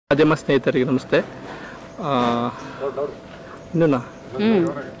ಮಾಧ್ಯಮ ಸ್ನೇಹಿತರಿಗೆ ನಮಸ್ತೆ. ಇನ್ನೂ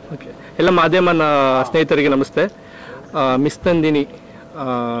ಓಕೆ, ಎಲ್ಲ ಮಾಧ್ಯಮ ಸ್ನೇಹಿತರಿಗೆ ನಮಸ್ತೆ. ಮಿಸ್ ನಂದಿನಿ,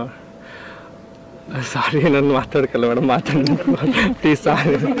 ಸಾರಿ ನಾನು ಮಾತಾಡ್ಕಲ್ಲ ಮೇಡಮ್, ಪ್ಲೀಸ್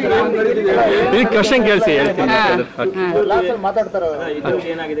ಸಾರಿ, ಈ ಕ್ವಶನ್ ಕೇಳಿಸಿ ಹೇಳ್ತೀನಿ.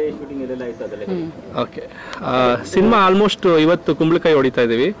 ಓಕೆ, ಸಿನಿಮಾ ಆಲ್ಮೋಸ್ಟ್ ಇವತ್ತು ಕುಂಬಳಕಾಯಿ ಹೊಡಿತಾ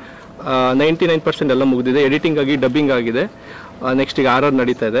ಇದ್ದೀವಿ. 99% ಎಲ್ಲ ಮುಗಿದಿದೆ. ಎಡಿಟಿಂಗ್ ಆಗಿ ಡಬ್ಬಿಂಗ್ ಆಗಿದೆ. ನೆಕ್ಸ್ಟ್ ಈಗ RR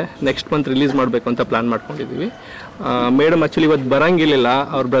ನಡೀತಾ ಇದೆ. ನೆಕ್ಸ್ಟ್ ಮಂತ್ ರಿಲೀಸ್ ಮಾಡಬೇಕು ಅಂತ ಪ್ಲಾನ್ ಮಾಡ್ಕೊಂಡಿದ್ದೀವಿ. ಮೇಡಮ್ ಆ್ಯಕ್ಚುಲಿ ಇವತ್ತು ಬರೋಂಗಿಲ್ಲ,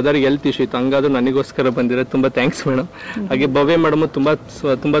 ಅವ್ರ ಬ್ರದರ್ಗೆ ಹೆಲ್ತ್ ಇಶ್ಯೂ ಇತ್ತು, ಹಂಗಾದ್ರೂ ನನಗೋಸ್ಕರ ಬಂದಿರೋ ತುಂಬ ಥ್ಯಾಂಕ್ಸ್ ಮೇಡಮ್. ಹಾಗೆ ಭವ್ಯ ಮೇಡಮು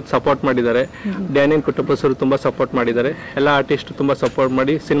ತುಂಬ ಸಪೋರ್ಟ್ ಮಾಡಿದ್ದಾರೆ. ಡ್ಯಾನಿ ಕುಟ್ಟಪ್ಪ ಸರ್ ತುಂಬ ಸಪೋರ್ಟ್ ಮಾಡಿದ್ದಾರೆ. ಎಲ್ಲ ಆರ್ಟಿಸ್ಟ್ ತುಂಬ ಸಪೋರ್ಟ್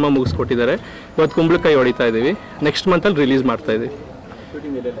ಮಾಡಿ ಸಿನಿಮಾ ಮುಗಿಸ್ಕೊಟ್ಟಿದ್ದಾರೆ. ಇವತ್ತು ಕುಂಬಳಕಾಯಿ ಹೊಡಿತಾ ಇದ್ದೀವಿ. ನೆಕ್ಸ್ಟ್ ಮಂತಲ್ಲಿ ರಿಲೀಸ್ ಮಾಡ್ತಾ ಇದ್ದೀವಿ.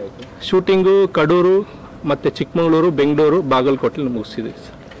 ಶೂಟಿಂಗು ಕಡೂರು ಮತ್ತು ಚಿಕ್ಕಮಗಳೂರು, ಬೆಂಗಳೂರು, ಬಾಗಲಕೋಟೆಲಿ ಮುಗಿಸಿದ್ದೀವಿ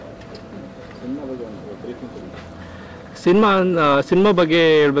ಸರ್. ಸಿನಿಮಾ ಬಗ್ಗೆ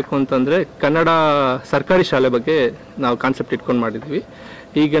ಹೇಳಬೇಕು ಅಂತಂದರೆ, ಕನ್ನಡ ಸರ್ಕಾರಿ ಶಾಲೆ ಬಗ್ಗೆ ನಾವು ಕಾನ್ಸೆಪ್ಟ್ ಇಟ್ಕೊಂಡು ಮಾಡಿದ್ವಿ.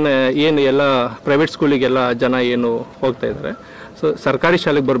 ಈಗಿನ ಏನು ಎಲ್ಲ ಪ್ರೈವೇಟ್ ಸ್ಕೂಲಿಗೆಲ್ಲ ಜನ ಏನು ಹೋಗ್ತಾ ಇದ್ದಾರೆ, ಸೊ ಸರ್ಕಾರಿ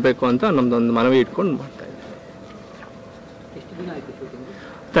ಶಾಲೆಗೆ ಬರಬೇಕು ಅಂತ ನಮ್ಮದೊಂದು ಮನವಿ ಇಟ್ಕೊಂಡು ಮಾಡ್ತಾ ಇದ್ದೀವಿ.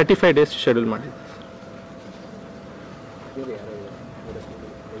 35 ಡೇಸ್ ಶೆಡ್ಯೂಲ್ ಮಾಡಿದ್ವಿ.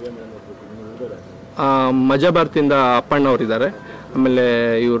 ಮಜಾ ಭಾರತಿಯಿಂದ ಅಪ್ಪಣ್ಣ ಅವರಿದ್ದಾರೆ. ಆಮೇಲೆ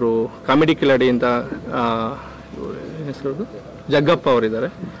ಇವರು ಕಾಮಿಡಿ ಕಿಲಾಡಿಯಿಂದ ಹೆಸರು ಜಗ್ಗಪ್ಪ ಅವರಿದ್ದಾರೆ.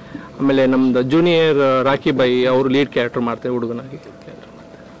 ಆಮೇಲೆ ನಮ್ದು ಜೂನಿಯರ್ ರಾಕಿ ಬಾಯಿ ಅವರು ಲೀಡ್ ಕ್ಯಾರೆಕ್ಟರ್ ಮಾಡ್ತಾರೆ, ಹುಡುಗನಾಗಿ ಕ್ಯಾರೆಕ್ಟರ್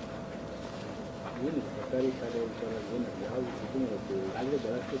ಮಾಡ್ತಾರೆ.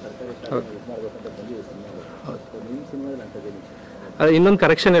 ಇನ್ನೊಂದು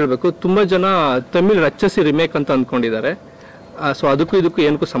ಕರೆಕ್ಷನ್ ಹೇಳಬೇಕು, ತುಂಬ ಜನ ತಮಿಳ್ ರಚ್ಚಸಿ ರಿಮೇಕ್ ಅಂತ ಅಂದ್ಕೊಂಡಿದ್ದಾರೆ. ಸೊ ಅದಕ್ಕೂ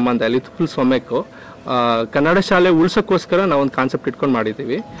ಏನಕ್ಕೂ ಸಂಬಂಧ ಇಲ್ಲ, ಇದು ಫುಲ್ ಸೊಮೇಕು. ಕನ್ನಡ ಶಾಲೆ ಉಳ್ಸೋಕ್ಕೋಸ್ಕರ ನಾವೊಂದು ಕಾನ್ಸೆಪ್ಟ್ ಇಟ್ಕೊಂಡು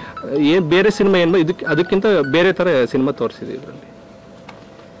ಮಾಡಿದ್ದೀವಿ. ಬೇರೆ ಸಿನಿಮಾ ಏನು ಅದಕ್ಕಿಂತ ಬೇರೆ ಥರ ಸಿನಿಮಾ ತೋರಿಸಿದ್ದೀವಿ ಇದರಲ್ಲಿ.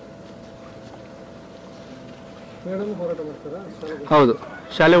 ಹೌದು,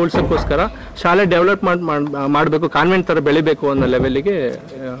 ಶಾಲೆ ಉಳ್ಸೋಕ್ಕೋಸ್ಕರ, ಶಾಲೆ ಡೆವಲಪ್ ಮಾಡಬೇಕು, ಕಾನ್ವೆಂಟ್ ಥರ ಬೆಳಿಬೇಕು ಅನ್ನೋ ಲೆವೆಲ್ಲಿಗೆ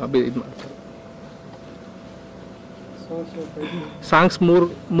ಇದು ಮಾಡ್ತಾರೆ. ಸಾಂಗ್ಸ್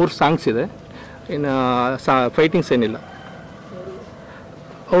ಮೂರು ಸಾಂಗ್ಸ್ ಇದೆ. ಇನ್ನು ಫೈಟಿಂಗ್ಸ್ ಏನಿಲ್ಲ.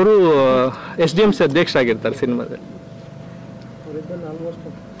 ಅವರು SDMC ಅಧ್ಯಕ್ಷರಾಗಿರ್ತಾರೆ ಸಿನಿಮಾದಲ್ಲಿ.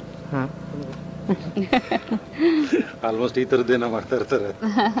 ಹಾಂ, ಆಲ್ಮೋಸ್ಟ್ ಈ ಥರದ್ದೇನೋ ಮಾಡ್ತಾ ಇರ್ತಾರೆ.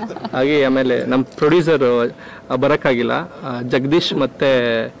 ಹಾಗೆ ಆಮೇಲೆ ನಮ್ಮ ಪ್ರೊಡ್ಯೂಸರು ಬರೋಕ್ಕಾಗಿಲ್ಲ, ಜಗದೀಶ್ ಮತ್ತು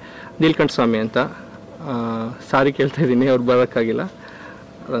ನೀಲ್ಕಂಠ ಸ್ವಾಮಿ ಅಂತ. ಸಾರಿ ಕೇಳ್ತಾ ಇದ್ದೀನಿ, ಅವ್ರು ಬರೋಕ್ಕಾಗಿಲ್ಲ.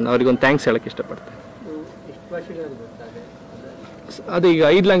 ಅವ್ರಿಗೊಂದು ಥ್ಯಾಂಕ್ಸ್ ಹೇಳೋಕ್ಕೆ ಇಷ್ಟಪಡ್ತೀನಿ. ಅದು ಈಗ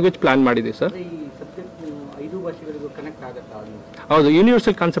 5 ಲ್ಯಾಂಗ್ವೇಜ್ ಪ್ಲ್ಯಾನ್ ಮಾಡಿದ್ದೀವಿ ಸರ್. ಹೌದು,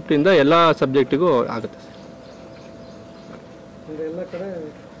 ಯೂನಿವರ್ಸಲ್ ಕಾನ್ಸೆಪ್ಟಿಂದ ಎಲ್ಲ ಸಬ್ಜೆಕ್ಟಿಗೂ ಆಗುತ್ತೆ ಸರ್.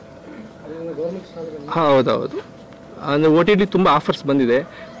 ಹೌದೌದು, ಅಂದರೆ OTT ತುಂಬ ಆಫರ್ಸ್ ಬಂದಿದೆ,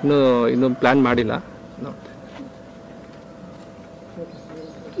 ಇನ್ನೂ ಪ್ಲ್ಯಾನ್ ಮಾಡಿಲ್ಲ.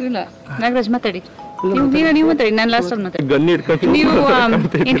 ನಾಗರಾಜ್ ಮಾತಾಡಿ, ನೀವು ಮಾತಾಡಿ, ನಾನು ಲಾಸ್ಟ್ ಅಲ್ಲಿ ಮಾತಾಡಿ. ಗನ್ ಹಿಡ್ಕೊಂಡು ನೀವು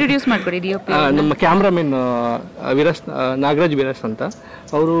ಇಂಟ್ರೊಡ್ಯೂಸ್ ಮಾಡ್ಕೊಡಿ. ನಮ್ಮ ಕ್ಯಾಮ್ರಾಮನ್ ನಾಗರಾಜ್ ವೀರಸ್ ಅಂತ,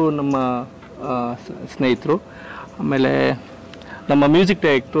 ಅವರು ನಮ್ಮ ಸ್ನೇಹಿತರು. ಆಮೇಲೆ ನಮ್ಮ ಮ್ಯೂಸಿಕ್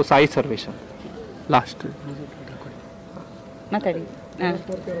ಡೈರೆಕ್ಟ್ರು ಸಾಯಿ ಸರ್ವೇಶ್ ಅಂತ. ಲಾಸ್ಟ್ ಮಾತಾಡಿ.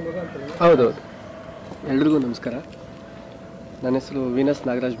 ಹೌದೌದು. ಎಲ್ರಿಗೂ ನಮಸ್ಕಾರ. ನನ್ನ ಹೆಸರು ವೀನಸ್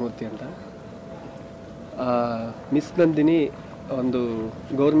ನಾಗರಾಜ್ ಮೂರ್ತಿ ಅಂತ. ಮಿಸ್ ನಂದಿನಿ ಒಂದು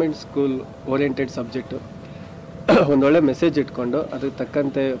ಗೌರ್ಮೆಂಟ್ ಸ್ಕೂಲ್ ಓರಿಯೆಂಟೆಡ್ ಸಬ್ಜೆಕ್ಟು. ಒಂದೊಳ್ಳೆ ಮೆಸೇಜ್ ಇಟ್ಕೊಂಡು ಅದಕ್ಕೆ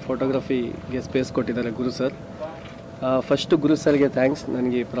ತಕ್ಕಂತೆ ಫೋಟೋಗ್ರಫಿಗೆ ಸ್ಪೇಸ್ ಕೊಟ್ಟಿದ್ದಾರೆ ಗುರು ಸರ್. ಫಸ್ಟು ಗುರು ಸರ್ಗೆ ಥ್ಯಾಂಕ್ಸ್,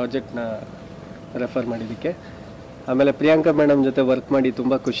 ನನಗೆ ಈ ಪ್ರಾಜೆಕ್ಟ್ನ ರೆಫರ್ ಮಾಡಿದ್ದಕ್ಕೆ. ಆಮೇಲೆ ಪ್ರಿಯಾಂಕಾ ಮೇಡಮ್ ಜೊತೆ ವರ್ಕ್ ಮಾಡಿ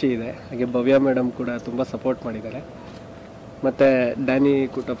ತುಂಬ ಖುಷಿ ಇದೆ. ಹಾಗೆ ಭವ್ಯ ಮೇಡಮ್ ಕೂಡ ತುಂಬ ಸಪೋರ್ಟ್ ಮಾಡಿದ್ದಾರೆ. ಮತ್ತು ಡ್ಯಾನಿ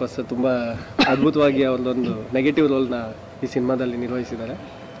ಕುಟ್ಟಪ್ಪ ಸರ್ ತುಂಬ ಅದ್ಭುತವಾಗಿ ಅವ್ರದ್ದೊಂದು ನೆಗೆಟಿವ್ ರೋಲ್ನ ಈ ಸಿನಿಮಾದಲ್ಲಿ ನಿರ್ವಹಿಸಿದ್ದಾರೆ.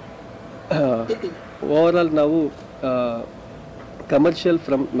 ಓವರಾಲ್ ನಾವು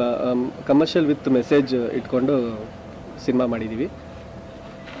ಕಮರ್ಷಿಯಲ್ ವಿತ್ ಮೆಸೇಜ್ ಇಟ್ಕೊಂಡು ಸಿನಿಮಾ ಮಾಡಿದ್ದೀವಿ.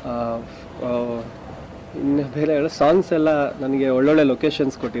 ಇನ್ನು ಬೇರೆ ಸಾಂಗ್ಸ್ ಎಲ್ಲ ನನಗೆ ಒಳ್ಳೊಳ್ಳೆ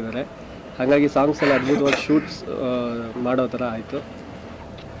ಲೊಕೇಶನ್ಸ್ ಕೊಟ್ಟಿದ್ದಾರೆ. ಹಾಗಾಗಿ ಸಾಂಗ್ಸ್ ಎಲ್ಲ ಅದ್ಭುತವಾಗಿ ಶೂಟ್ಸ್ ಮಾಡೋ ಥರ ಆಯಿತು.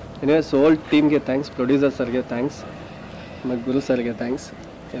 ಎನಿವೇಸ್ ಓಲ್ ಟೀಮ್ಗೆ ಥ್ಯಾಂಕ್ಸ್, ಪ್ರೊಡ್ಯೂಸರ್ ಸರ್ಗೆ ಥ್ಯಾಂಕ್ಸ್, ಮತ್ತು ಗುರು ಸರ್ಗೆ ಥ್ಯಾಂಕ್ಸ್,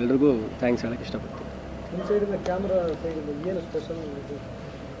 ಎಲ್ರಿಗೂ ಥ್ಯಾಂಕ್ಸ್ ಹೇಳೋಕ್ಕೆ ಇಷ್ಟಪಡ್ತೀನಿ.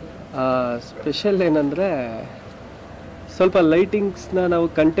 ಸ್ಪೆಷಲ್ ಏನಂದರೆ, ಸ್ವಲ್ಪ ಲೈಟಿಂಗ್ಸ್ನ ನಾವು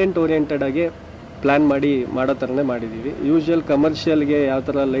ಕಂಟೆಂಟ್ ಓರಿಯೆಂಟೆಡ್ ಆಗಿ ಪ್ಲ್ಯಾನ್ ಮಾಡೋ ಥರನೇ ಮಾಡಿದ್ದೀವಿ. ಯೂಶ್ವಲ್ ಕಮರ್ಷಿಯಲ್ಗೆ ಯಾವ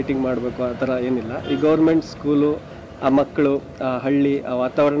ಥರ ಲೈಟಿಂಗ್ ಮಾಡಬೇಕು ಆ ಥರ ಏನಿಲ್ಲ. ಈ ಗೌರ್ಮೆಂಟ್ ಸ್ಕೂಲು, ಆ ಮಕ್ಕಳು, ಆ ಹಳ್ಳಿ, ಆ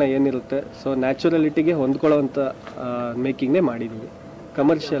ವಾತಾವರಣ ಏನಿರುತ್ತೆ, ಸೊ ನ್ಯಾಚುರಲಿಟಿಗೆ ಹೊಂದ್ಕೊಳ್ಳೋವಂಥ ಮೇಕಿಂಗ್ನೇ ಮಾಡಿದ್ದೀವಿ.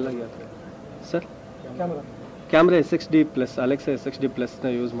 ಕಮರ್ಷಿಯಲ್ ಆಗಿ ಆ ಥರ sir. Camera SXD+, Alexa SXD+ನ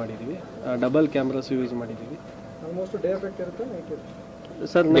use ಮಾಡಿದ್ದೀವಿ. ಡಬಲ್ ಕ್ಯಾಮ್ರಾಸು ಯೂಸ್ ಮಾಡಿದ್ದೀವಿ.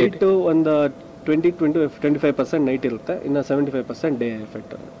 ಸರ್ ನೈಟು ಒಂದು 20-25% ನೈಟ್ ಇರುತ್ತೆ, ಇನ್ನು 75% ಡೇ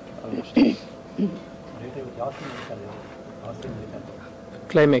ಎಫೆಕ್ಟ್.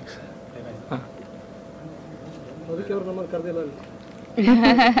 ಕ್ಲೈಮ್ಯಾಕ್ಸ್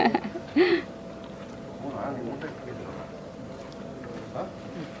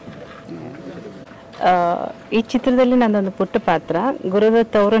ಈ ಚಿತ್ರದಲ್ಲಿ ನನ್ನೊಂದು ಪುಟ್ಟ ಪಾತ್ರ.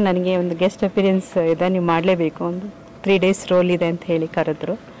 ಗುರುದತ್ತ ಅವರು ನನಗೆ ಒಂದು ಗೆಸ್ಟ್ ಅಪಿಯರೆನ್ಸ್ ಇದೆ, ನೀವು ಮಾಡಲೇಬೇಕು, ಒಂದು 3 days ರೋಲ್ ಇದೆ ಅಂತ ಹೇಳಿ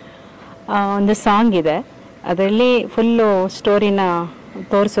ಕರೆದ್ರು. ಒಂದು ಸಾಂಗ್ ಇದೆ, ಅದರಲ್ಲಿ ಫುಲ್ಲು ಸ್ಟೋರಿನ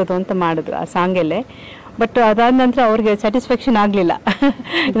ತೋರಿಸೋದು ಅಂತ ಮಾಡಿದ್ರು ಆ ಸಾಂಗಲ್ಲೇ. ಬಟ್ ಅದಾದ ನಂತರ ಅವ್ರಿಗೆ ಸ್ಯಾಟಿಸ್ಫ್ಯಾಕ್ಷನ್ ಆಗಲಿಲ್ಲ.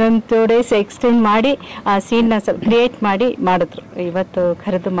 ಇನ್ನೊಂದು 2 days ಎಕ್ಸ್ಟೆಂಡ್ ಮಾಡಿ ಆ ಸೀನ್ನ ಕ್ರಿಯೇಟ್ ಮಾಡಿ ಮಾಡಿದ್ರು, ಇವತ್ತು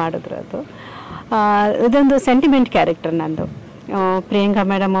ಕರೆದು ಮಾಡಿದ್ರು. ಅದು ಇದೊಂದು ಸೆಂಟಿಮೆಂಟ್ ಕ್ಯಾರೆಕ್ಟರ್ ನಂದು. ಪ್ರಿಯಾಂಕಾ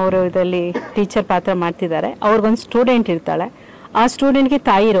ಮೇಡಮ್ ಅವರು ಇದರಲ್ಲಿ ಟೀಚರ್ ಪಾತ್ರ ಮಾಡ್ತಿದ್ದಾರೆ. ಅವ್ರಿಗೊಂದು ಸ್ಟೂಡೆಂಟ್ ಇರ್ತಾಳೆ, ಆ ಸ್ಟೂಡೆಂಟ್ಗೆ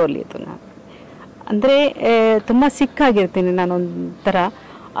ತಾಯಿ ರೋಲ್ ಇದು. ನಾನು ಅಂದರೆ ತುಂಬ ಸಿಕ್ಕಾಗಿರ್ತೀನಿ ನಾನೊಂಥರ.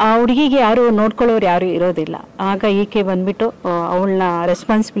 ಆ ಹುಡುಗಿಗೆ ಯಾರು ನೋಡ್ಕೊಳ್ಳೋರು ಯಾರು ಇರೋದಿಲ್ಲ. ಆಗ ಈಕೆ ಬಂದ್ಬಿಟ್ಟು ಅವಳನ್ನ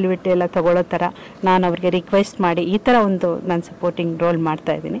ರೆಸ್ಪಾನ್ಸಿಬಿಲಿಟಿ ಎಲ್ಲ ತಗೊಳ್ಳೋ ಥರ ನಾನು ಅವ್ರಿಗೆ ರಿಕ್ವೆಸ್ಟ್ ಮಾಡಿ ಈ ಥರ ಒಂದು ನಾನು ಸಪೋರ್ಟಿಂಗ್ ರೋಲ್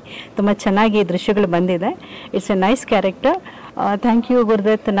ಮಾಡ್ತಾಯಿದ್ದೀನಿ. ತುಂಬ ಚೆನ್ನಾಗಿ ದೃಶ್ಯಗಳು ಬಂದಿದೆ. It's A nice character. Thank you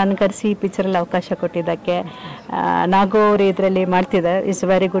Gurudatt, ನಾನು ಕರೆಸಿ ಈ ಪಿಕ್ಚರಲ್ಲಿ ಅವಕಾಶ ಕೊಟ್ಟಿದ್ದಕ್ಕೆ. ನಾಗು ಅವರು ಇದರಲ್ಲಿ ಮಾಡ್ತಿದ್ದಾರೆ, is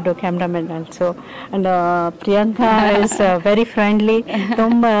very good cameraman also. And Priyanka is very friendly,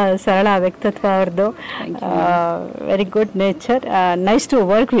 ತುಂಬ ಸರಳ ವ್ಯಕ್ತಿತ್ವ ಅವ್ರದ್ದು, very good nature, nice to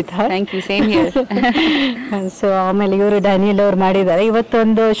work with her. Thank you, same here. So ಆಮೇಲೆ ಇವರು ಡ್ಯಾನಿಯಲ್ ಅವ್ರು ಮಾಡಿದ್ದಾರೆ.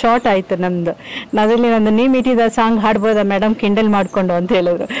 ಇವತ್ತೊಂದು ಶಾರ್ಟ್ ಆಯಿತು ನಮ್ಮದು, ಅದರಲ್ಲಿ ಒಂದು ನೀ ಮೀಟಿದ ಸಾಂಗ್ ಹಾಡ್ಬೋದಾ ಮೇಡಮ್ ಕಿಂಡಲ್ ಮಾಡಿಕೊಂಡು ಅಂತ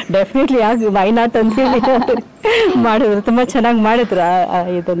ಹೇಳಿದ್ರು. ಡೆಫಿನೆಟ್ಲಿ ಯಾಕೆ ವೈ ನಾಟ್ ಅಂತ ಹೇಳಿ ಮಾಡಿದ್ರು, ತುಂಬ ಚೆನ್ನಾಗಿ ಮಾಡಿದ್ರು.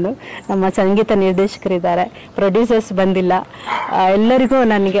 ಇದನ್ನು ನಮ್ಮ ಸಂಗೀತ ನಿರ್ದೇಶಕರಿದ್ದಾರೆ, ಪ್ರೊಡ್ಯೂಸರ್ಸ್ ಬಂದಿಲ್ಲ. ಎಲ್ಲರಿಗೂ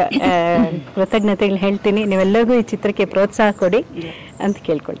ನನಗೆ ಕೃತಜ್ಞತೆಗಳು ಹೇಳ್ತೀನಿ. ನೀವೆಲ್ಲರಿಗೂ ಈ ಚಿತ್ರಕ್ಕೆ ಪ್ರೋತ್ಸಾಹ ಕೊಡಿ ಅಂತ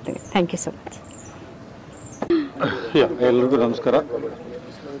ಕೇಳ್ಕೊಳ್ತೀನಿ. Thank you so much. ಎಲ್ರಿಗೂ ನಮಸ್ಕಾರ.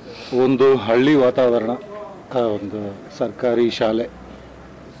 ಒಂದು ಹಳ್ಳಿ ವಾತಾವರಣ, ಒಂದು ಸರ್ಕಾರಿ ಶಾಲೆ,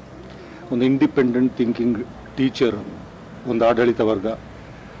 ಒಂದು ಇಂಡಿಪೆಂಡೆಂಟ್ ಥಿಂಕಿಂಗ್ ಟೀಚರ್, ಒಂದು ಆಡಳಿತ ವರ್ಗ.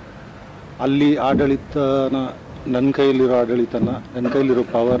 ಅಲ್ಲಿ ಆಡಳಿತನ ನನ್ನ ಕೈಯಲ್ಲಿರೋ ಆಡಳಿತನ, ನನ್ನ ಕೈಲಿರೋ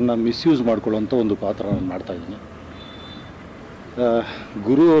ಪವರ್ನ ಮಿಸ್ಯೂಸ್ ಮಾಡ್ಕೊಳ್ಳೋಂಥ ಒಂದು ಪಾತ್ರ ನಾನು ಮಾಡ್ತಾಯಿದ್ದೀನಿ.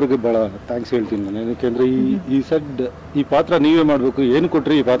 ಗುರು ಅವ್ರಿಗೆ ಭಾಳ ಥ್ಯಾಂಕ್ಸ್ ಹೇಳ್ತೀನಿ ನಾನು. ಏನಕ್ಕೆಂದರೆ ಈ ಪಾತ್ರ ನೀವೇ ಮಾಡಬೇಕು, ಏನು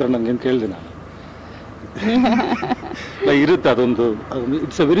ಕೊಟ್ಟರೆ ಈ ಪಾತ್ರ ನನಗೇನು ಕೇಳಿದೆ ನಾನು. ಇರುತ್ತೆ ಅದೊಂದು,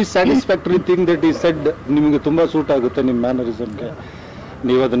 it's a very satisfactory thing that he said. ನಿಮಗೆ ತುಂಬ ಸೂಟ್ ಆಗುತ್ತೆ ನಿಮ್ಮ ಮ್ಯಾನರಿಸಮ್ಗೆ,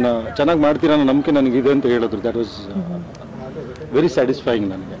 ನೀವು ಅದನ್ನು ಚೆನ್ನಾಗಿ ಮಾಡ್ತೀರಾ ಅನ್ನೋ ನಂಬಿಕೆ ನನಗಿದೆ ಅಂತ ಹೇಳಿದ್ರು. ದ್ಯಾಟ್ ವಾಸ್ ವೆರಿ ಸ್ಯಾಟಿಸ್ಫೈಯಿಂಗ್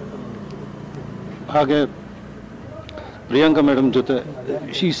ನನಗೆ. ಹಾಗೆ ಪ್ರಿಯಾಂಕಾ ಮೇಡಮ್ ಜೊತೆ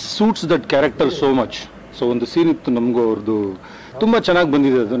she suits that character so much. So ಒಂದು ಸೀನ್ ಇತ್ತು ನಮಗೂ ಅವ್ರದ್ದು, ತುಂಬ ಚೆನ್ನಾಗಿ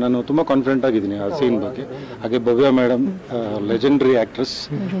ಬಂದಿದೆ ಅದು. ನಾನು ತುಂಬ ಕಾನ್ಫಿಡೆಂಟ್ ಆಗಿದ್ದೀನಿ ಆ ಸೀನ್ ಬಗ್ಗೆ. ಹಾಗೆ ಭವ್ಯ ಮೇಡಮ್ ಲೆಜೆಂಡ್ರಿ ಆ್ಯಕ್ಟ್ರೆಸ್,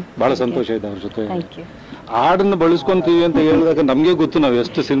 ಭಾಳ ಸಂತೋಷ ಇದೆ ಅವ್ರ ಜೊತೆ. ಹಾಡನ್ನು ಬಳಸ್ಕೊತೀವಿ ಅಂತ ಹೇಳಿದಾಗ ನಮಗೆ ಗೊತ್ತು ನಾವು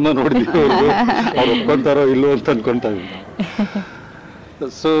ಎಷ್ಟು ಸಿನಿಮಾ ನೋಡಿದ್ದೀವಿ, ಅವ್ರು ಒಪ್ಕೊತಾರೋ ಇಲ್ಲೋ ಅಂತ ಅನ್ಕೊತಾ ಇದ್ದೀವಿ.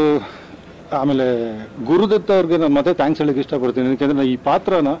 ಸೊ ಆಮೇಲೆ ಗುರುದತ್ತ ಅವ್ರಿಗೆ ನಾನು ಮತ್ತೆ ಥ್ಯಾಂಕ್ಸ್ ಹೇಳಕ್ಕೆ ಇಷ್ಟಪಡ್ತೀನಿ. ಯಾಕೆಂದರೆ ಈ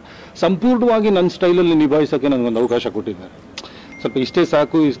ಪಾತ್ರನ ಸಂಪೂರ್ಣವಾಗಿ ನನ್ನ ಸ್ಟೈಲಲ್ಲಿ ನಿಭಾಯಿಸೋಕ್ಕೆ ನನಗೊಂದು ಅವಕಾಶ ಕೊಟ್ಟಿದ್ದಾರೆ. ಸ್ವಲ್ಪ ಇಷ್ಟೇ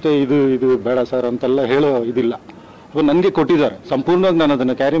ಸಾಕು, ಇಷ್ಟೇ ಇದು ಬೇಡ ಸರ್ ಅಂತೆಲ್ಲ ಹೇಳೋ ಇದಿಲ್ಲ. അപ്പോൾ ನನಗೆ ಕೊಟ್ಟಿದ್ದಾರೆ, ಸಂಪೂರ್ಣವಾಗಿ ನಾನು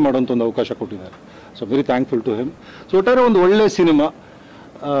ಅದನ್ನು ಕ್ಯಾರಿ ಮಾಡೋಂಥ ಒಂದು ಅವಕಾಶ ಕೊಟ್ಟಿದ್ದಾರೆ. So very thankful to him. So ಒಟ್ಟಾರೆ ಒಂದು ಒಳ್ಳೆ ಸಿನಿಮಾ.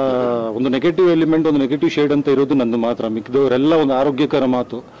 ಒಂದು ನೆಗೆಟಿವ್ ಎಲಿಮೆಂಟ್, ಒಂದು ನೆಗೆಟಿವ್ ಶೇಡ್ ಅಂತ ಇರೋದು ನಂದು ಮಾತ್ರ. ಮಿಕ್ಕಿದವರೆಲ್ಲ ಒಂದು ಆರೋಗ್ಯಕರ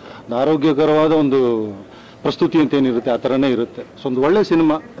ಮಾತು, ಒಂದು ಆರೋಗ್ಯಕರವಾದ ಒಂದು ಪ್ರಸ್ತುತಿ ಅಂತ ಏನಿರುತ್ತೆ ಆ ಥರನೇ ಇರುತ್ತೆ. ಸೊ ಒಂದು ಒಳ್ಳೆ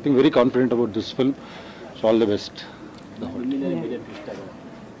cinema. I think very confident about this film. So all the best.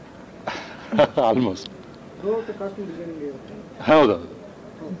 Almost ಹೌದೌದು.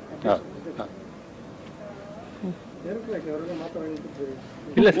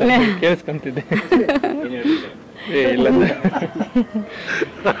 ಇಲ್ಲ ಸರ್, ಕೇಳಿಸ್ಕೊಂತಿದ್ದೆ. ಇಲ್ಲ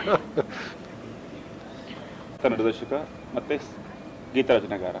ನಿರ್ದೇಶಕ ಮತ್ತು ಗೀತ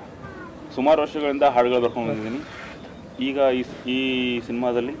ರಚನೆಕಾರ. ಸುಮಾರು ವರ್ಷಗಳಿಂದ ಹಾಡುಗಳು ಬರ್ಕೊಂಡು ಬಂದಿದ್ದೀನಿ. ಈಗ ಈ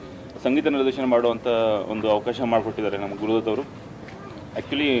ಸಿನಿಮಾದಲ್ಲಿ ಸಂಗೀತ ನಿರ್ದೇಶನ ಮಾಡುವಂಥ ಒಂದು ಅವಕಾಶ ಮಾಡಿಕೊಟ್ಟಿದ್ದಾರೆ ನಮ್ಮ ಗುರುದತ್ ಅವರು.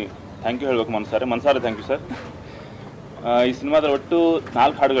 ಆ್ಯಕ್ಚುಲಿ ಥ್ಯಾಂಕ್ ಯು ಹೇಳಬೇಕು ಮನಸಾರೆ ಥ್ಯಾಂಕ್ ಯು ಸರ್. ಈ ಸಿನಿಮಾದಲ್ಲಿ ಒಟ್ಟು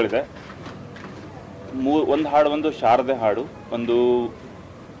 4 ಹಾಡುಗಳಿದೆ. ಒಂದು ಹಾಡು ಒಂದು ಶಾರದೆ ಹಾಡು, ಒಂದು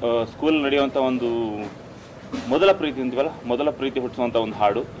ಸ್ಕೂಲ್ ನಡೆಯುವಂಥ ಒಂದು ಮೊದಲ ಪ್ರೀತಿ ಅಂತೀವಲ್ಲ, ಮೊದಲ ಪ್ರೀತಿ ಹುಟ್ಟಿಸುವಂಥ ಒಂದು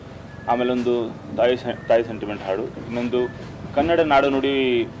ಹಾಡು, ಆಮೇಲೆ ಒಂದು ತಾಯಿ ಸೆಂಟಿಮೆಂಟ್ ಹಾಡು, ಇನ್ನೊಂದು ಕನ್ನಡ ನಾಡು ನುಡಿ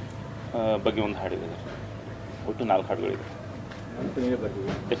ಬಗ್ಗೆ ಒಂದು ಹಾಡಿದೆ. ಒಟ್ಟು 4 ಹಾಡುಗಳಿದೆ.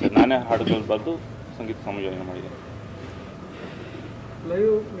 ಸರ್ ನಾನೇ ಹಾಡುಗಳು ಬರೆದು ಸಂಗೀತ ಸಂಯೋಜನೆ ಮಾಡಿದೆ.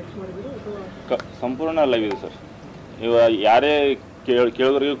 ಸಂಪೂರ್ಣ ಲೈವ್ ಇದೆ ಸರ್. ಇವಾಗ ಯಾರೇ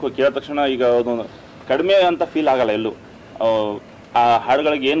ಕೇಳೋರಿಗೂ ಕೇಳಿದ ತಕ್ಷಣ ಈಗ ಅದೊಂದು ಕಡಿಮೆ ಅಂತ ಫೀಲ್ ಆಗಲ್ಲ ಎಲ್ಲೂ. ಆ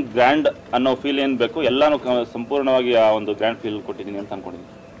ಹಾಡುಗಳಿಗೆ ಏನು ಗ್ರ್ಯಾಂಡ್ ಅನ್ನೋ ಫೀಲ್ ಏನು ಬೇಕು ಎಲ್ಲನೂ ಸಂಪೂರ್ಣವಾಗಿ ಆ ಒಂದು ಗ್ರ್ಯಾಂಡ್ ಫೀಲ್ ಕೊಟ್ಟಿದ್ದೀನಿ ಅಂತ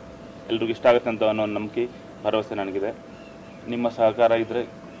ಅಂದ್ಕೊಂಡಿದ್ದೀನಿ. ಎಲ್ರಿಗೂ ಇಷ್ಟ ಆಗುತ್ತೆ ಅಂತ ಅನ್ನೋ ನಂಬಿಕೆ ಭರವಸೆ ನನಗಿದೆ. ನಿಮ್ಮ ಸಹಕಾರ ಇದ್ದರೆ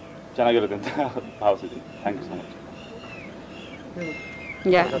ಚೆನ್ನಾಗಿರುತ್ತೆ ಅಂತ ಭಾವಿಸಿದ್ದೀನಿ. Thank you so much.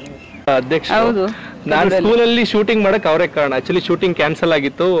 ಅಧ್ಯಕ್ಷ, ನಾನು ಸ್ಕೂಲಲ್ಲಿ ಶೂಟಿಂಗ್ ಮಾಡಕ್ ಅವರೇ ಕಾರಣ. ಆಕ್ಚುಲಿ ಶೂಟಿಂಗ್ ಕ್ಯಾನ್ಸಲ್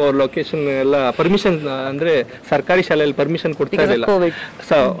ಆಗಿತ್ತು. ಅವ್ರ ಲೊಕೇಶನ್ ಎಲ್ಲ ಪರ್ಮಿಷನ್ ಅಂದ್ರೆ ಸರ್ಕಾರಿ ಶಾಲೆಯಲ್ಲಿ ಪರ್ಮಿಷನ್ ಕೊಡ್ತಾ ಇರಲಿಲ್ಲ.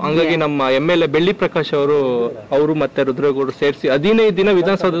 ಸೊ ಹಂಗಾಗಿ ನಮ್ಮ MLA ಬೆಳ್ಳಿ ಪ್ರಕಾಶ್ ಅವರು ಮತ್ತೆ ರುದ್ರಗೌಡರು ಸೇರಿಸಿ 15 ದಿನ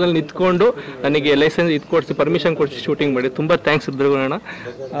ವಿಧಾನಸೌಧದಲ್ಲಿ ನಿಂತ್ಕೊಂಡು ನನಗೆ ಲೈಸೆನ್ಸ್ ಕೊಡಿಸಿ ಪರ್ಮಿಷನ್ ಕೊಡಿಸಿ ಶೂಟಿಂಗ್ ಮಾಡಿ. ತುಂಬಾ ಥ್ಯಾಂಕ್ಸ್ ರುದ್ರಗೌಡಣ್ಣ,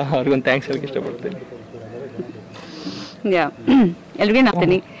 ಅವ್ರಿಗೊಂದು ಥ್ಯಾಂಕ್ಸ್ ಹೇಳಕ್ಕೆ ಇಷ್ಟಪಡ್ತೀನಿ. ಎಲ್ರಿಗೂ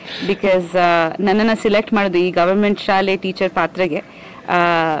ನಾಗ್ತೀನಿ ಬಿಕಾಸ್ ನನ್ನನ್ನು ಸಿಲೆಕ್ಟ್ ಮಾಡೋದು ಈ ಗವರ್ಮೆಂಟ್ ಶಾಲೆ ಟೀಚರ್ ಪಾತ್ರೆಗೆ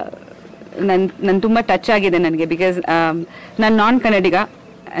ನನ್ನ ತುಂಬ ಟಚ್ ಆಗಿದೆ ನನಗೆ. ಬಿಕಾಸ್ ನಾನು ನಾನ್ ಕನ್ನಡಿಗ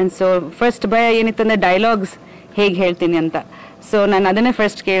ಆ್ಯಂಡ್ ಸೊ ಫಸ್ಟ್ ಭಯ ಏನಿತ್ತಂದರೆ ಡೈಲಾಗ್ಸ್ ಹೇಗೆ ಹೇಳ್ತೀನಿ ಅಂತ. ಸೊ ನಾನು ಅದನ್ನೇ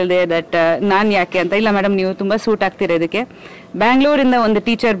ಫಸ್ಟ್ ಕೇಳಿದೆ ದಟ್ ನಾನು ಯಾಕೆ ಅಂತ. ಇಲ್ಲ ಮೇಡಮ್, ನೀವು ತುಂಬ ಸೂಟ್ ಆಗ್ತೀರ ಇದಕ್ಕೆ. ಬ್ಯಾಂಗ್ಳೂರಿಂದ ಒಂದು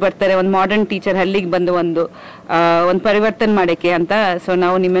ಟೀಚರ್ ಬರ್ತಾರೆ, ಒಂದು ಮಾಡರ್ನ್ ಟೀಚರ್ ಹಳ್ಳಿಗೆ ಬಂದು ಒಂದು ಪರಿವರ್ತನೆ ಮಾಡೋಕ್ಕೆ ಅಂತ. ಸೊ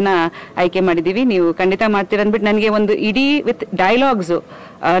ನಾವು ನಿಮ್ಮನ್ನ ಆಯ್ಕೆ ಮಾಡಿದ್ದೀವಿ, ನೀವು ಖಂಡಿತ ಮಾಡ್ತೀರ ಅಂದ್ಬಿಟ್ಟು ನನಗೆ ಒಂದು ಇಡೀ ವಿತ್ ಡೈಲಾಗ್ಸು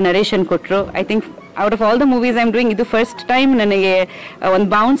ನರೇಷನ್ ಕೊಟ್ಟರು. I think out of all the movies I am doing ಇದು ಫಸ್ಟ್ ಟೈಮ್ ನನಗೆ ಒಂದು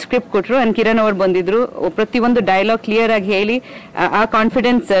ಬೌಂಡ್ ಸ್ಕ್ರಿಪ್ಟ್ ಕೊಟ್ಟರು. ಆ್ಯಂಡ್ ಕಿರಣ್ ಅವ್ರು ಬಂದಿದ್ರು, ಪ್ರತಿಯೊಂದು ಡೈಲಾಗ್ ಕ್ಲಿಯರ್ ಆಗಿ ಹೇಳಿ ಆ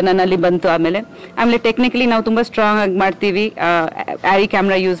ಕಾನ್ಫಿಡೆನ್ಸ್ ನನ್ನಲ್ಲಿ ಬಂತು. ಆಮೇಲೆ ಟೆಕ್ನಿಕಲಿ ನಾವು ತುಂಬ ಸ್ಟ್ರಾಂಗ್ ಆಗಿ ಮಾಡ್ತೀವಿ, ಆರಿ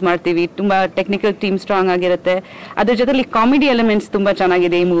ಕ್ಯಾಮ್ರಾ ಯೂಸ್ ಮಾಡ್ತೀವಿ, ತುಂಬ ಟೆಕ್ನಿಕಲ್ ಟೀಮ್ ಸ್ಟ್ರಾಂಗ್ ಆಗಿರುತ್ತೆ. ಅದ್ರ ಜೊತೆಲಿ ಕಾಮಿಡಿ ಎಲಿಮೆಂಟ್ಸ್ ತುಂಬ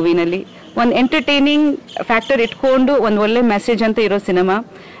ಚೆನ್ನಾಗಿದೆ ಈ ಮೂವಿನಲ್ಲಿ. ಒಂದು ಎಂಟರ್ಟೈನಿಂಗ್ ಫ್ಯಾಕ್ಟರ್ ಇಟ್ಕೊಂಡು ಒಂದು ಒಳ್ಳೆ ಮೆಸೇಜ್ ಅಂತ ಇರೋ ಸಿನಿಮಾ.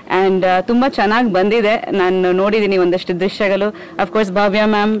 ಆ್ಯಂಡ್ ತುಂಬ ಚೆನ್ನಾಗಿ ಬಂದಿದೆ. ನಾನು ನೋಡಿದ್ದೀನಿ ಒಂದಷ್ಟು ದೃಶ್ಯಗಳು. Of course ಭಾವ್ಯ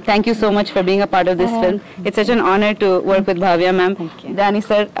ma'am, thank you so much for being a part of this film. It's such an honour to work with ಭಾವ್ಯ ma'am. Danny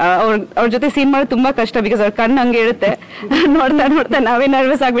sir, ಅವ್ರ ಜೊತೆ ಸೀನ್ ಮಾಡೋದು ತುಂಬ ಕಷ್ಟ ಬಿಕಾಸ್ ಅವ್ರ ಕಣ್ಣು ಹಂಗೆ ಇರುತ್ತೆ. ನೋಡ್ತಾ ನಾವೇ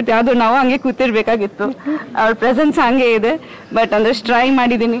ನರ್ವಸ್ ಆಗ್ಬಿಡ್ತೀವಿ. ಅದು ನಾವು ಹಂಗೆ ಕೂತಿರ್ಬೇಕಾಗಿತ್ತು. ಅವ್ರ ಪ್ರೆಸೆನ್ಸ್ ಹಂಗೆ ಇದೆ. ಬಟ್ ಅಂದ್ರೆ ಟ್ರೈ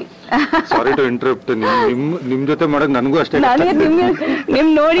ಮಾಡಿದ್ದೀನಿ. Sorry to interrupt. ನಿಮ್ ಜೊತೆ ಮಾಡಕ್ ನನಗೂ ಅಷ್ಟೇ. ನಿಮ್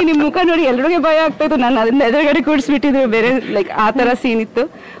ನೋಡಿ, ನಿಮ್ ಮುಖ ನೋಡಿ ಎಲ್ರಿಗೆ ಭಯ ಆಗ್ತಾ ಇತ್ತು. ನಾನು ಅದನ್ನ ಎದುರುಗಡೆ ಕೂಡಿಸ್ಬಿಟ್ಟಿದ್ರು. ಬೇರೆ ಲೈಕ್ ಆ ತರ ಸೀನ್ ಇತ್ತು.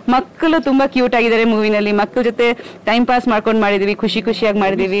 ಮಕ್ಕಳು ತುಂಬಾ ಕ್ಯೂಟ್ ಆಗಿದ್ದಾರೆ ಮೂವಿನಲ್ಲಿ. ಮಕ್ಕಳ ಜೊತೆ ಟೈಮ್ ಪಾಸ್ ಮಾಡ್ಕೊಂಡು ಮಾಡಿದೀವಿ, ಖುಷಿಯಾಗಿ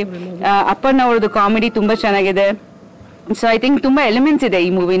ಮಾಡಿದೀವಿ. ಅಪ್ಪಣ್ಣ ಅವ್ರದ್ದು ಕಾಮಿಡಿ ತುಂಬಾ ಚೆನ್ನಾಗಿದೆ. ಸೊ ಐ ಥಿಂಕ್ ತುಂಬಾ ಎಲಿಮೆಂಟ್ಸ್ ಇದೆ ಈ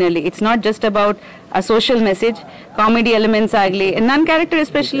ಮೂವಿನಲ್ಲಿ. It's not just about a social message. Comedy elements ಆಗಲಿ, ನನ್ನ ಕ್ಯಾರೆಕ್ಟರ್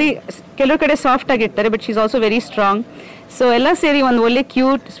ಎಸ್ಪೆಷಲಿ ಕೆಲವು ಕಡೆ ಸಾಫ್ಟ್ ಆಗಿರ್ತಾರೆ, but she is also very strong. So ಎಲ್ಲ ಸೇರಿ ಒಂದು ಒಳ್ಳೆ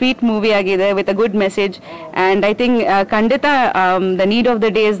ಕ್ಯೂಟ್ ಸ್ವೀಟ್ ಮೂವಿ ಆಗಿದೆ with a good message. And I think ಖಂಡಿತ the need of the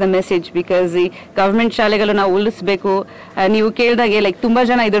day is the message. Because ಈ ಗವರ್ಮೆಂಟ್ ಶಾಲೆಗಳು ನಾವು ಉಳಿಸ್ಬೇಕು. ನೀವು ಕೇಳಿದಾಗೆ ಲೈಕ್ ತುಂಬ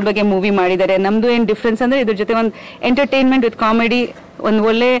ಜನ ಇದ್ರ ಬಗ್ಗೆ ಮೂವಿ ಮಾಡಿದ್ದಾರೆ. ನಮ್ಮದು ಏನು ಡಿಫ್ರೆನ್ಸ್ ಅಂದರೆ ಇದ್ರ ಜೊತೆ ಒಂದು ಎಂಟರ್ಟೈನ್ಮೆಂಟ್ ವಿತ್ ಕಾಮಿಡಿ, ಒಂದು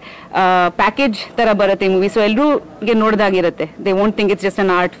ಒಳ್ಳೆ ಪ್ಯಾಕೇಜ್ ಥರ ಬರುತ್ತೆ ಈ ಮೂವಿ. ಸೊ ಎಲ್ಲರಿಗೆ ನೋಡ್ದಾಗಿರುತ್ತೆ. They won't think it's just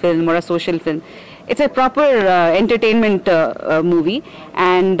an art film R a social film. It's A proper entertainment movie.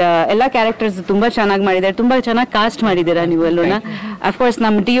 And ಎಲ್ಲ ಕ್ಯಾರೆಕ್ಟರ್ಸ್ ತುಂಬ ಚೆನ್ನಾಗಿ ಮಾಡಿದ್ದಾರೆ. ತುಂಬ ಚೆನ್ನಾಗಿ ಕಾಸ್ಟ್ ಮಾಡಿದ್ದೀರಾ ನೀವೆಲ್ಲರೂ. ಅಫ್ಕೋರ್ಸ್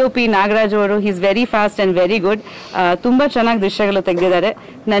ನಮ್ಮ DOP ನಾಗರಾಜ್ ಅವರು, he is very fast and very good. ತುಂಬ ಚೆನ್ನಾಗಿ ದೃಶ್ಯಗಳು ತೆಗೆದಿದ್ದಾರೆ.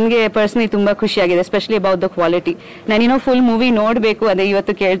 ನನಗೆ ಪರ್ಸ್ನಲಿ ತುಂಬ ಖುಷಿಯಾಗಿದೆ, especially about the quality. ನಾನಿನ್ನೂ full movie ನೋಡಬೇಕು, ಅದೇ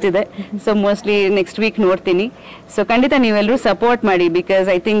ಇವತ್ತು ಕೇಳ್ತಿದ್ದೆ. ಸೊ ಮೋಸ್ಟ್ಲಿ ನೆಕ್ಸ್ಟ್ ವೀಕ್ ನೋಡ್ತೀನಿ. ಸೊ ಖಂಡಿತ ನೀವೆಲ್ಲರೂ ಸಪೋರ್ಟ್ ಮಾಡಿ. ಬಿಕಾಸ್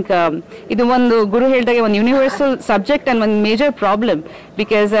ಐ ಥಿಂಕ್ ಇದು ಒಂದು ಗುರು ಹೇಳಿದಾಗೆ ಒಂದು ಯೂನಿವರ್ಸಲ್ ಸಬ್ಜೆಕ್ಟ್ ಆ್ಯಂಡ್ ಒಂದು ಮೇಜರ್ ಪ್ರಾಬ್ಲಮ್.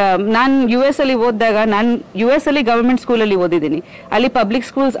 ಬಿಕಾಸ್ ನಾನು US ಅಲ್ಲಿ ಓದಿದಾಗ, ನಾನು US ಅಲ್ಲಿ ಗವರ್ಮೆಂಟ್ ಸ್ಕೂಲಲ್ಲಿ ಓದಿದ್ದೀನಿ. ಅಲ್ಲಿ ಪಬ್ಲಿಕ್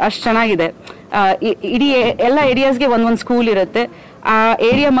ಸ್ಕೂಲ್ಸ್ ಅಷ್ಟು ಚೆನ್ನಾಗಿದೆ. ಇಡೀ ಎಲ್ಲ ಏರಿಯಾಸ್ಗೆ ಒಂದೊಂದು ಸ್ಕೂಲ್ ಇರುತ್ತೆ. ಆ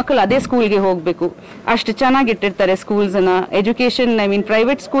ಏರಿಯಾ ಮಕ್ಕಳು ಅದೇ ಸ್ಕೂಲ್ಗೆ ಹೋಗಬೇಕು. ಅಷ್ಟು ಚೆನ್ನಾಗಿಟ್ಟಿರ್ತಾರೆ ಸ್ಕೂಲ್ಸನ್ನ. Education I mean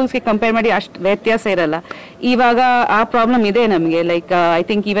private ಸ್ಕೂಲ್ಸ್ಗೆ compare ಮಾಡಿ ಅಷ್ಟು ವ್ಯತ್ಯಾಸ ಇರಲ್ಲ. ಇವಾಗ ಆ ಪ್ರಾಬ್ಲಮ್ ಇದೆ ನಮಗೆ. ಲೈಕ್ ಐ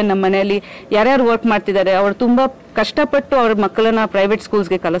ಥಿಂಕ್ ಈವನ್ ನಮ್ಮ ಮನೆಯಲ್ಲಿ ಯಾರ್ಯಾರು ವರ್ಕ್ ಮಾಡ್ತಿದ್ದಾರೆ ಅವ್ರು ತುಂಬ ಕಷ್ಟಪಟ್ಟು ಅವ್ರ ಮಕ್ಕಳನ್ನ ಪ್ರೈವೇಟ್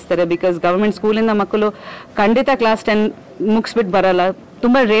ಸ್ಕೂಲ್ಸ್ಗೆ ಕಲಿಸ್ತಾರೆ. ಬಿಕಾಸ್ ಗವರ್ಮೆಂಟ್ ಸ್ಕೂಲಿಂದ ಮಕ್ಕಳು ಖಂಡಿತ ಕ್ಲಾಸ್ 10 ಮುಗಿಸ್ಬಿಟ್ಟು ಬರಲ್ಲ.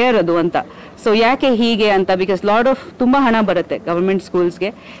 ತುಂಬ ರೇರ್ ಅದು ಅಂತ. ಸೊ ಯಾಕೆ ಹೀಗೆ ಅಂತ, ಬಿಕಾಸ್ ಲಾಟ್ ಆಫ್ ತುಂಬ ಹಣ ಬರುತ್ತೆ ಗವರ್ಮೆಂಟ್ ಸ್ಕೂಲ್ಸ್ಗೆ.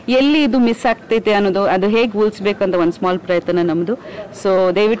 ಎಲ್ಲಿ ಇದು ಮಿಸ್ ಆಗ್ತೈತೆ ಅನ್ನೋದು, ಅದು ಹೇಗೆ ಉಳಿಸ್ಬೇಕು ಅಂತ ಒಂದು ಸ್ಮಾಲ್ ಪ್ರಯತ್ನ ನಮ್ಮದು. ಸೊ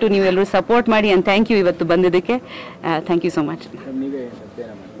ದಯವಿಟ್ಟು ನೀವೆಲ್ಲರೂ ಸಪೋರ್ಟ್ ಮಾಡಿ. ಆ್ಯಂಡ್ ಥ್ಯಾಂಕ್ ಯು ಇವತ್ತು ಬಂದಿದ್ದಕ್ಕೆ. Thank you so much.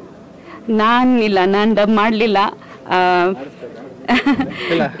 ನಾನು ಡಬ್ ಮಾಡಲಿಲ್ಲ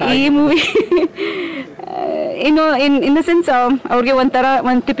ಈ ಮೂವಿ. ಇನ್ನು ಇನ್ ದ ಸೆನ್ಸ್ ಅವ್ರಿಗೆ ಒಂಥರ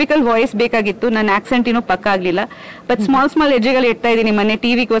ಒಂದು ಟಿಪಿಕಲ್ ವಾಯ್ಸ್ ಬೇಕಾಗಿತ್ತು. ನನ್ನ ಆಕ್ಸೆಂಟ್ ಇನ್ನೂ ಪಕ್ಕ ಆಗಲಿಲ್ಲ. ಬಟ್ ಸ್ಮಾಲ್ ಹೆಜ್ಜೆಗಳು ಇಡ್ತಾ ಇದ್ದೀನಿ. ಮೊನ್ನೆ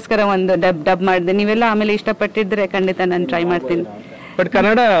ಟಿವಿಗೋಸ್ಕರ ಒಂದು ಡಬ್ ಮಾಡಿದೆ. ನೀವೆಲ್ಲ ಆಮೇಲೆ ಇಷ್ಟಪಟ್ಟಿದ್ರೆ ಖಂಡಿತ ನಾನು ಟ್ರೈ ಮಾಡ್ತೀನಿ. ಬಟ್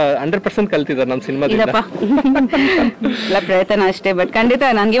ಕನ್ನಡ 100% ಕಲ್ತಿದ್ದಾರೆ ನಮ್ಮ ಸಿನಿಮಾದಿಂದ. ಇಲ್ಲಪ್ಪ, ಇಲ್ಲ ಪ್ರಯತ್ನ ಅಷ್ಟೇ. ಬಟ್ ಖಂಡಿತ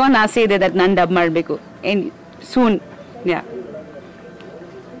ನನಗೆ ಒಂದು ಆಸೆ ಇದೆ ದಟ್ ನಾನು ಡಬ್ ಮಾಡಬೇಕು soon. Yeah,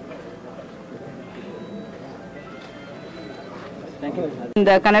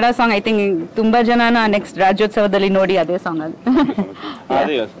 Kannada song I think ತುಂಬಾ ಜನ ನೆಕ್ಸ್ಟ್ ರಾಜ್ಯೋತ್ಸವದಲ್ಲಿ ನೋಡಿ ಅದೇ ಸಾಂಗ್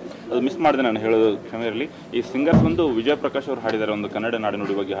ಅದೇ ಅದು ಮಿಸ್ ಮಾಡಿದೆ ನಾನು ಹೇಳೋದು, ಕ್ಷಮೆ ಇರಲಿ. ಈ ಸಿಂಗರ್ಸ್ ಒಂದು ವಿಜಯ ಪ್ರಕಾಶ್ ಅವರು ಹಾಡಿದ್ದಾರೆ ಒಂದು ಕನ್ನಡ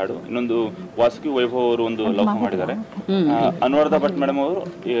ನಾಡಿನುಡಿ ಬಗ್ಗೆ ಹಾಡು. ಇನ್ನೊಂದು ವಾಸುಕಿ ವೈಭವ್ ಅವರು ಒಂದು ಲವ್ ಸಾಂಗ್ ಹಾಡಿದ್ದಾರೆ. ಅನ್ವರ್ಧ ಭಟ್ ಮೇಡಮ್ ಅವರು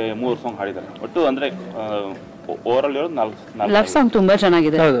 3 ಸಾಂಗ್ ಹಾಡಿದ್ದಾರೆ. ಒಟ್ಟು ಅಂದ್ರೆ ಓವರ್ ಆಲ್ ಇರೋದು 4 ಲವ್ ಸಾಂಗ್ ತುಂಬಾ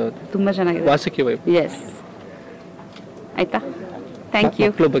ಚೆನ್ನಾಗಿದೆ. ತುಂಬಾ ಚೆನ್ನಾಗಿದೆ ವಾಸುಕಿ ವೈಭವ್. ಎಸ್, ಆಯ್ತಾ? Thank you.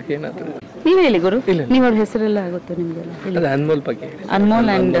 ಮಕ್ಕಳ ಬಗ್ಗೆ ಏನಾದ್ರು ನೀವೇ ಹೇಳಿ ಗುರು. ನೀವು ಅವ್ರ ಹೆಸರೆಲ್ಲ ಆಗುತ್ತೆ ನಿಮ್ಗೆಲ್ಲ? ಅನ್ಮೋಲ್ ಬಗ್ಗೆ. ಅನ್ಮೋಲ್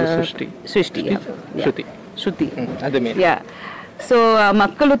ಅಂಡ್ ಸೃಷ್ಟಿ. ಶ್ರುತಿ. ಶ್ರುತಿ. ಅದೇ ಮೇನ್. ಯಾ, ಸೊ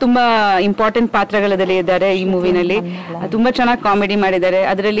ಮಕ್ಕಳು ತುಂಬಾ ಇಂಪಾರ್ಟೆಂಟ್ ಪಾತ್ರಗಳಲ್ಲಿ ಇದ್ದಾರೆ ಈ ಮೂವಿನಲ್ಲಿ. ತುಂಬಾ ಚೆನ್ನಾಗಿ ಕಾಮಿಡಿ ಮಾಡಿದ್ದಾರೆ.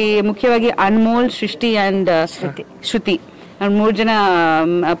 ಅದರಲ್ಲಿ ಮುಖ್ಯವಾಗಿ ಅನ್ಮೋಲ್, ಸೃಷ್ಟಿ ಅಂಡ್ ಶ್ರುತಿ 3 ಜನ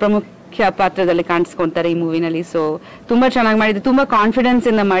ಪ್ರಮುಖ ಪಾತ್ರದಲ್ಲಿ ಕಾಣಿಸ್ಕೊಂತಾರೆ ಈ ಮೂವಿನಲ್ಲಿ. ಸೊ ತುಂಬಾ ಚೆನ್ನಾಗಿ ಮಾಡಿದ್ರು, ತುಂಬಾ ಕಾನ್ಫಿಡೆನ್ಸ್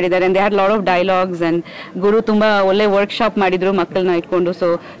ಇಂದ ಮಾಡಿದ್ದಾರೆ. They had lot of dialogues and ಗುರು ತುಂಬಾ ಒಳ್ಳೆ ವರ್ಕ್ಶಾಪ್ ಮಾಡಿದ್ರು ಮಕ್ಕಳನ್ನ ಇಟ್ಕೊಂಡು. ಸೊ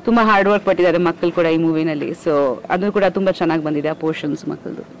ತುಂಬಾ ಹಾರ್ಡ್ ವರ್ಕ್ ಪಟ್ಟಿದ್ದಾರೆ ಮಕ್ಕಳು ಕೂಡ ಈ ಮೂವಿನಲ್ಲಿ. ಸೊ ಅದು ಕೂಡ ತುಂಬಾ ಚೆನ್ನಾಗಿ ಬಂದಿದೆ ಆ ಪೋರ್ಷನ್ಸ್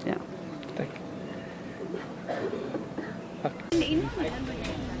ಮಕ್ಕಳದು.